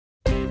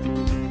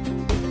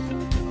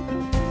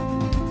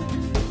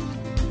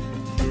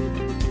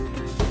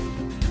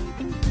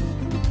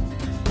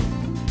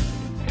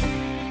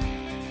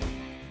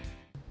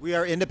We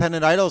are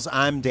Independent Idols.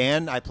 I'm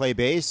Dan. I play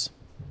bass.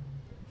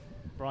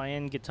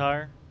 Brian,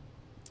 guitar.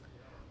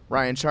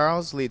 Ryan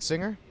Charles, lead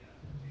singer.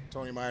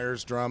 Tony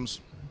Myers,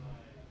 drums.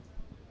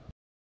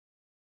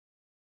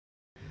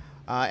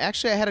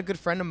 Actually, I had a good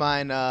friend of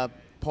mine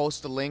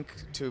post a link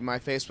to my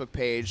Facebook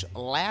page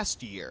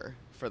last year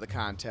for the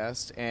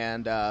contest,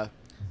 and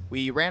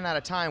we ran out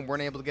of time,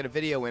 weren't able to get a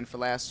video in for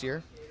last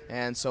year.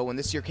 And so when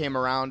this year came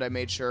around, I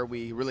made sure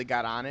we really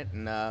got on it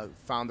and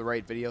found the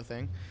right video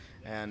thing,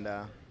 and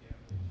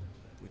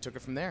we took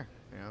it from there.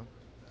 You know,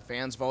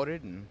 fans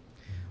voted, and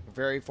we're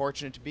very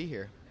fortunate to be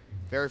here.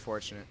 Very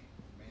fortunate.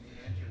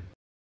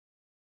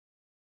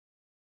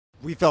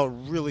 We felt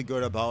really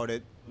good about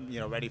it,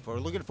 ready for it.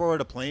 Looking forward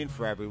to playing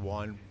for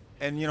everyone.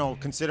 And,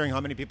 considering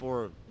how many people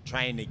were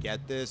trying to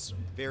get this,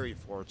 very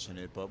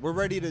fortunate. But we're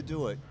ready to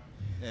do it.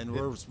 And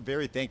we're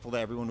very thankful to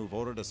everyone who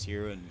voted us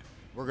here. And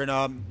we're going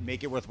to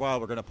make it worthwhile.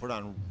 We're going to put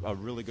on a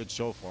really good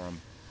show for them.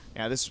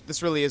 Yeah,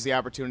 this really is the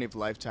opportunity of a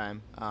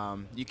lifetime.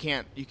 You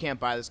can't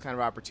buy this kind of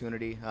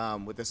opportunity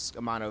with this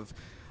amount of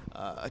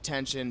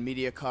attention,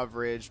 media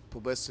coverage,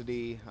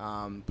 publicity,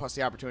 plus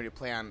the opportunity to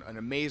play on an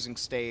amazing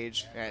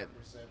stage at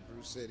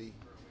Brew City.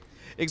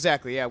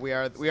 Exactly. Yeah, we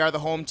are the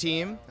home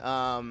team.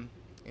 So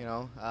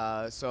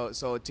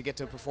to get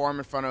to perform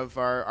in front of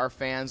our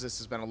fans, this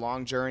has been a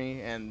long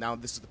journey, and now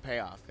this is the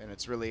payoff, and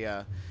it's really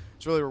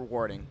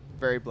rewarding.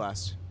 Very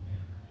blessed.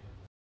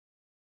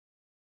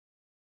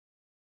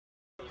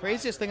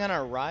 Craziest thing on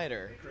our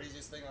rider.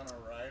 Craziest thing on our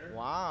rider?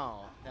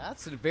 Wow,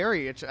 that's a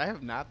very. I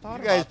have not thought.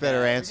 You guys about better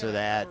that. answer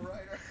that.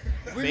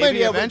 We Maybe might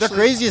have, the eventually.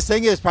 craziest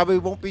thing is probably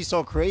won't be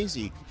so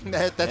crazy.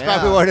 That's Yeah.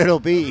 probably what it'll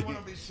be. I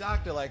want to be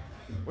shocked. They're like,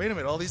 wait a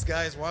minute, all these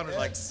guys wanted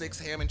like 6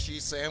 ham and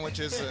cheese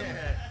sandwiches and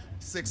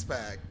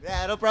 6-pack.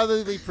 Yeah, it'll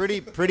probably be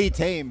pretty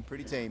tame.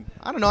 Pretty tame.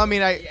 I don't know. I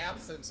mean, The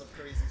absence of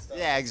crazy stuff.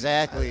 Yeah,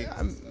 exactly.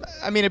 I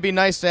mean, it'd be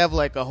nice to have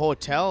like a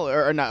hotel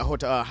or not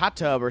hotel, a hot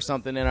tub or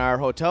something in our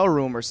hotel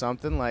room or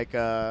something like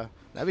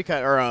that'd be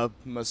kind, or a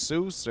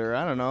masseuse, or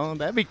I don't know.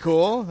 That'd be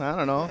cool. I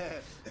don't know.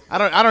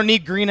 I don't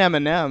need green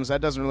M&Ms.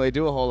 That doesn't really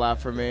do a whole lot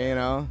for me,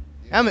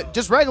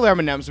 Just regular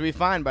M&Ms would be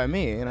fine by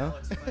me,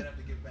 Alex might have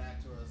to get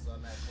back to us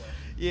on that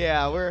question.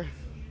 Yeah,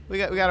 we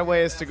got a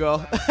ways to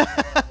go.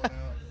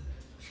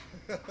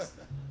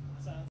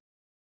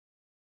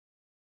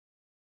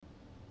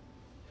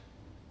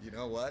 You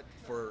know what?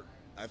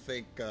 I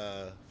think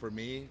for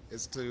me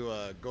is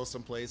to go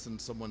someplace and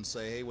someone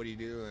say, "Hey, what do you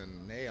do?"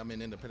 And hey, I'm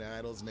in Independent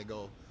Idols, and they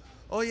go,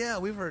 "Oh yeah,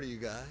 we've heard of you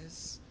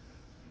guys."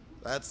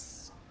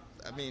 That's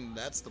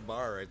the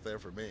bar right there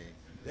for me.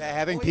 Yeah,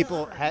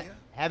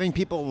 having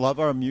people love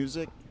our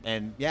music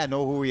and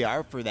know who we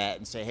are for that,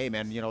 and say, hey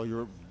man,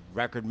 your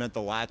record meant a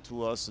lot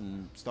to us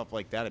and stuff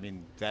like that. I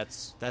mean,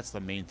 that's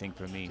the main thing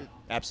for me.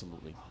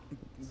 Absolutely.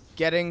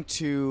 Getting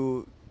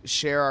to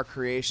share our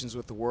creations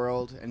with the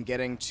world and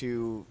getting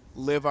to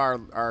live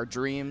our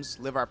dreams,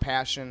 live our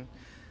passion,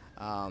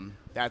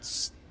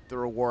 that's the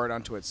reward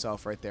unto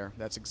itself right there.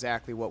 That's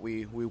exactly what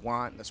we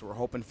want. That's what we're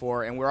hoping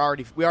for, and we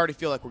already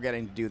feel like we're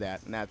getting to do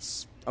that, and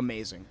that's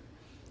amazing.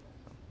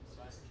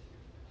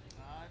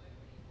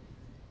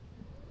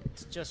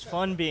 It's just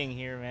fun being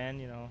here,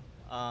 man.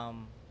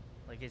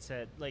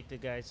 Like the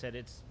guy said,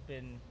 it's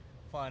been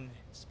fun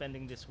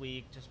spending this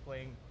week just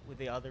playing with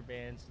the other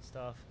bands and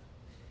stuff.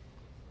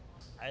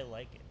 I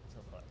like it so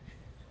far.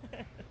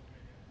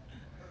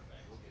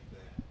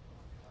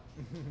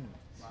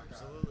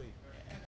 Absolutely.